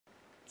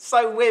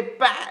So we're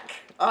back.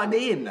 I'm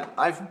in.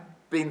 I've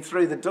been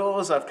through the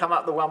doors. I've come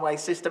up the one-way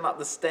system, up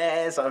the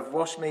stairs. I've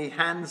washed my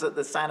hands at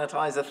the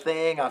sanitizer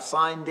thing. I've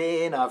signed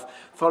in. I've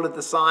followed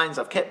the signs.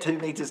 I've kept 2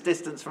 meters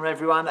distance from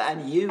everyone,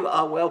 and you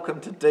are welcome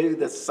to do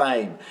the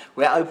same.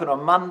 We're open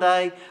on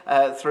Monday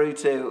through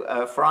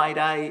to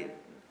Friday.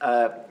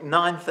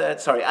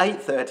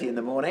 8:30 in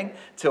the morning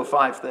till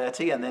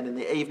 5:30, and then in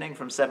the evening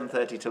from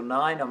 7:30 till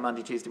 9 on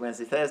Monday, Tuesday,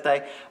 Wednesday,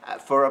 Thursday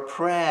for a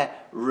prayer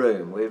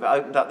room. We've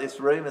opened up this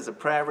room as a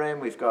prayer room.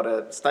 We've got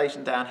a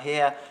station down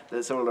here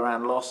that's all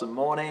around loss and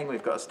mourning.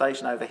 We've got a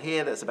station over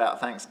here that's about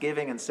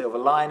Thanksgiving and silver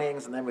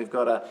linings, and then we've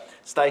got a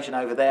station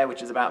over there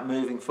which is about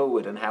moving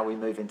forward and how we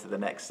move into the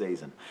next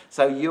season.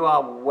 So you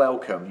are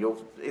welcome.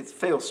 It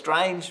feels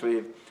strange.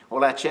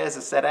 All our chairs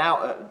are set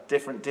out at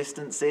different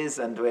distances,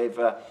 and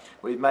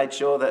we've made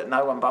sure that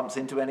no one bumps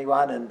into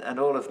anyone and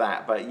all of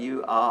that, but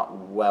you are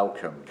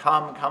welcome.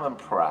 Come and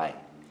pray.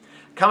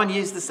 Come and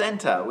use the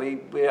centre.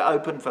 We're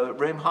open for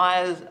room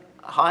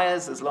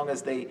hires as long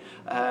as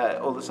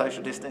all the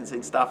social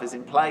distancing stuff is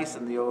in place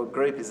and your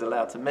group is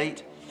allowed to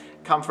meet.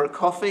 Come for a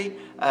coffee.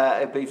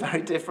 It'd be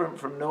very different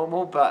from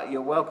normal, but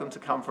you're welcome to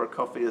come for a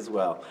coffee as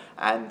well,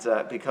 and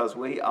because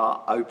we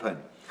are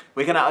open.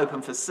 We're going to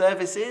open for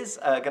services.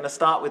 Going to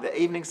start with the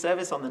evening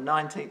service on the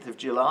 19th of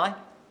July.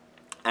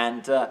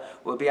 And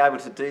we'll be able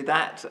to do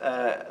that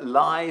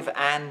live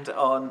and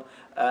on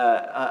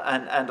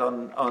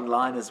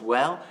online as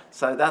well.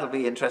 So that'll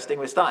be interesting.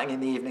 We're starting in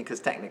the evening because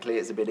technically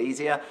it's a bit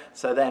easier.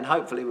 So then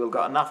hopefully we've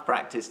got enough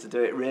practice to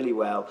do it really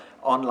well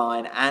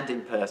online and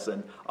in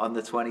person on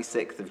the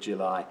 26th of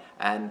July.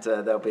 And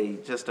there'll be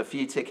just a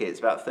few tickets,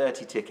 about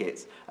 30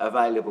 tickets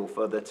available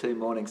for the 2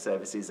 morning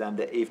services and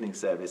the evening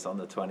service on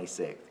the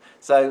 26th.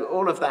 So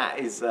all of that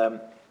is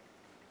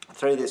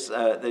through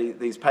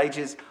these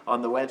pages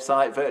on the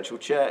website. Virtual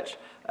Church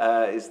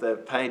is the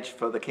page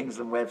for the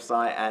Kingsland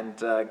website, and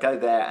go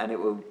there and it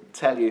will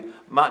tell you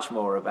much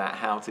more about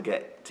how to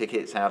get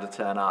tickets, how to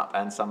turn up,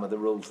 and some of the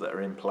rules that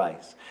are in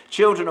place.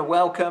 Children are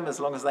welcome as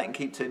long as they can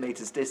keep 2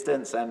 meters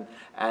distance and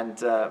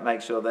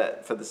make sure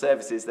that for the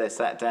services they're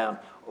sat down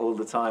all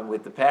the time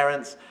with the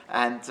parents,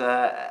 and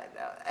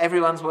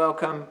everyone's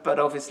welcome. But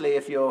obviously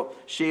if you're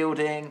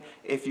shielding,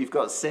 if you've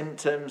got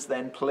symptoms,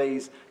 then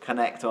please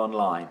connect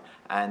online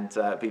and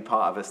be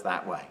part of us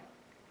that way.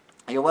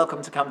 You're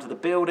welcome to come to the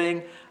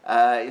building.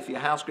 If your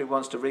house group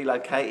wants to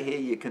relocate here,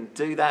 you can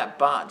do that,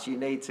 but you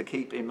need to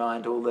keep in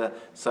mind all the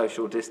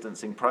social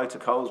distancing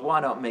protocols. Why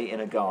not meet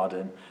in a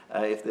garden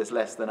if there's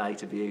less than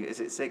 8 of you? Is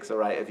it 6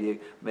 or 8 of you?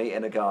 Meet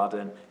in a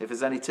garden. If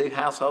there's only 2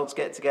 households,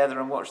 get together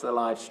and watch the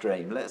live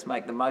stream. Let's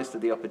make the most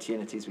of the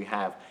opportunities we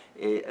have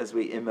as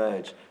we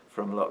emerge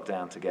from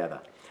lockdown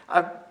together.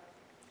 I've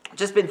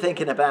just been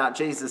thinking about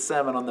Jesus'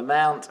 Sermon on the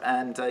Mount,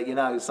 and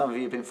some of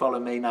you who've been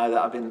following me know that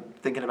I've been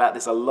thinking about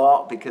this a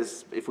lot,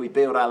 because if we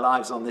build our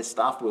lives on this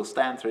stuff, we'll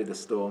stand through the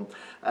storm.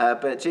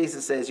 But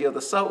Jesus says, you're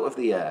the salt of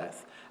the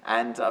earth.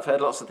 And I've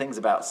heard lots of things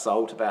about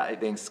salt, about it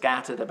being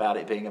scattered, about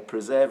it being a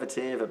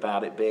preservative,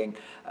 about it being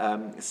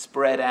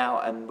spread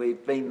out, and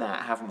we've been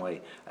that, haven't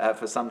we,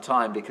 for some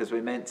time, because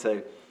we're meant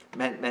to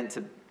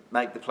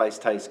make the place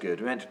taste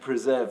good. We're meant to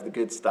preserve the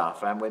good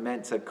stuff, and we're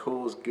meant to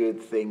cause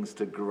good things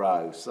to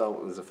grow.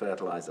 Salt was a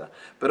fertilizer.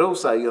 But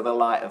also, you're the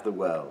light of the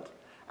world.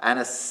 And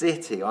a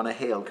city on a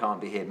hill can't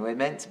be hidden. We're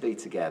meant to be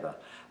together.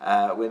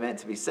 We're meant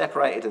to be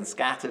separated and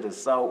scattered as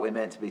salt. We're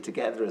meant to be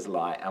together as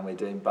light, and we're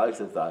doing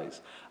both of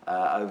those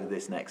over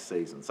this next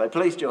season. So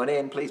please join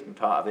in, please be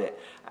part of it,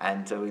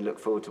 and we look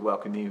forward to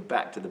welcoming you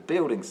back to the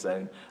building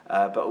soon,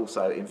 but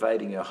also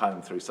invading your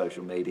home through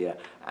social media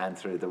and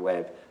through the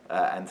web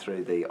and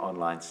through the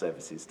online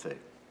services too.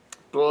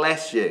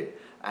 Bless you,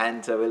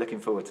 and we're looking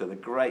forward to the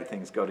great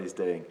things God is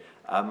doing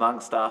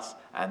amongst us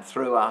and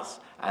through us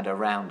and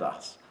around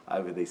us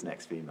over these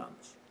next few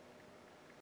months.